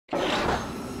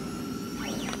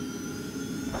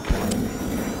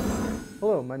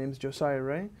Hello, my name is Josiah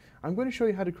Rea. I'm going to show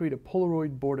you how to create a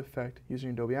Polaroid board effect using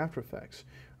Adobe After Effects.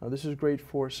 This is great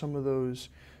for some of those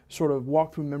sort of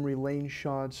walk-through memory lane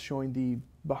shots showing the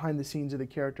behind the scenes of the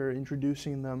character,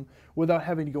 introducing them without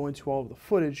having to go into all of the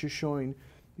footage, just showing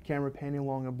the camera panning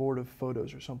along a board of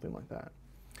photos or something like that.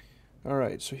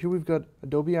 Alright, so here we've got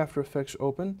Adobe After Effects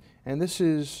open, and this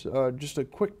is just a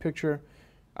quick picture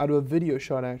out of a video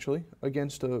shot actually,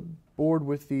 against a board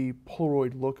with the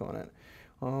Polaroid look on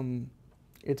it.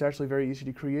 It's actually very easy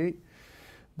to create.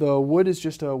 The wood is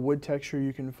just a wood texture.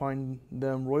 You can find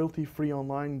them royalty free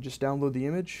online. Just download the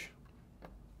image.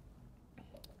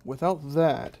 Without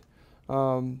that,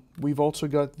 we've also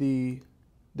got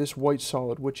this white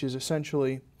solid, which is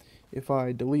essentially, if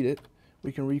I delete it,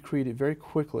 we can recreate it very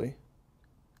quickly.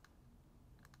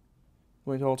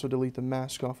 I'm going to also delete the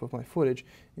mask off of my footage,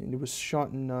 and it was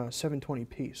shot in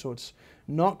 720p, so it's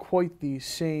not quite the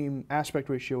same aspect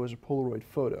ratio as a Polaroid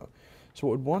photo. So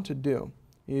what we'd want to do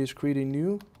is create a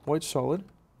new white solid.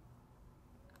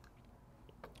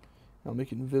 I'll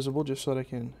make it invisible just so that I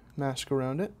can mask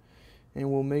around it,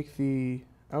 and we'll make the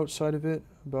outside of it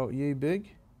about yay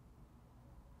big,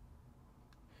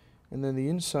 and then the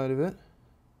inside of it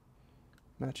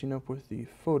matching up with the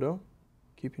photo,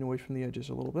 keeping away from the edges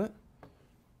a little bit.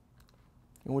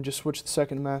 And we'll just switch the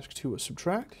second mask to a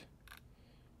subtract,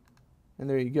 and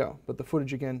there you go. But the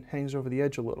footage again hangs over the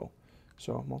edge a little.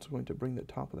 So I'm also going to bring the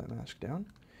top of that mask down.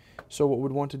 So what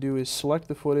we'd want to do is select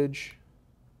the footage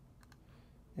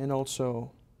and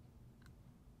also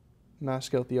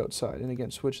mask out the outside, and again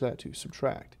switch that to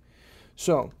subtract.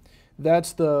 So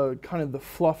that's the kind of the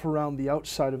fluff around the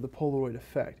outside of the Polaroid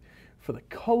effect. For the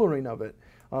coloring of it,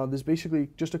 there's basically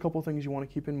just a couple things you want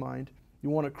to keep in mind.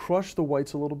 You want to crush the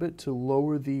whites a little bit to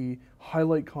lower the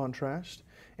highlight contrast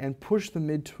and push the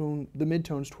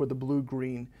midtones toward the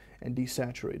blue-green and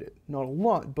desaturate it. Not a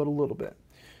lot, but a little bit.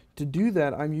 To do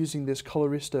that, I'm using this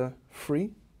Colorista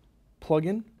free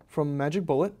plugin from Magic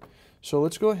Bullet. So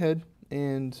let's go ahead,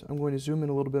 and I'm going to zoom in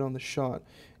a little bit on the shot,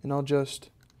 and I'll just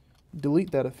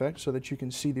delete that effect so that you can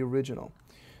see the original.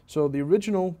 So the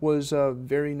original was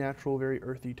very natural, very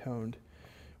earthy toned.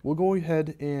 We'll go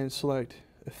ahead and select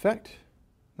Effect,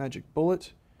 Magic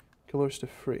Bullet, Colorista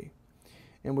free.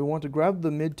 And we want to grab the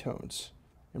midtones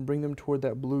and bring them toward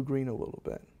that blue-green a little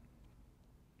bit.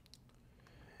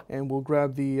 And we'll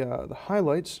grab the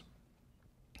highlights.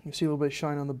 You see a little bit of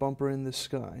shine on the bumper in the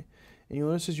sky. And you'll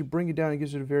notice as you bring it down, it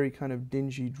gives it a very kind of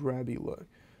dingy, drabby look.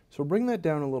 So bring that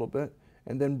down a little bit,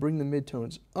 and then bring the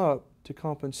midtones up to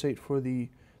compensate for the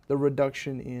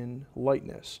reduction in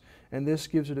lightness. And this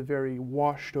gives it a very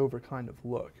washed over kind of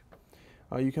look.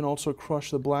 You can also crush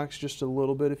the blacks just a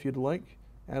little bit if you'd like.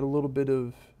 Add a little bit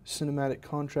of cinematic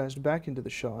contrast back into the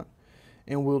shot,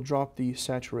 and we'll drop the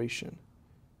saturation.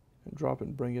 And drop it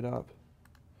and bring it up.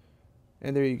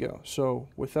 And there you go. So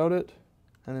without it,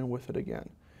 and then with it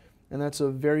again. And that's a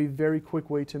very, very quick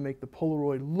way to make the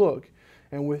Polaroid look.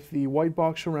 And with the white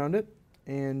box around it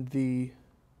and the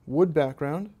wood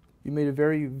background, you made a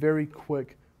very, very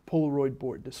quick Polaroid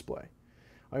board display.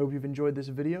 I hope you've enjoyed this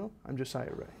video. I'm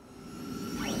Josiah Rea.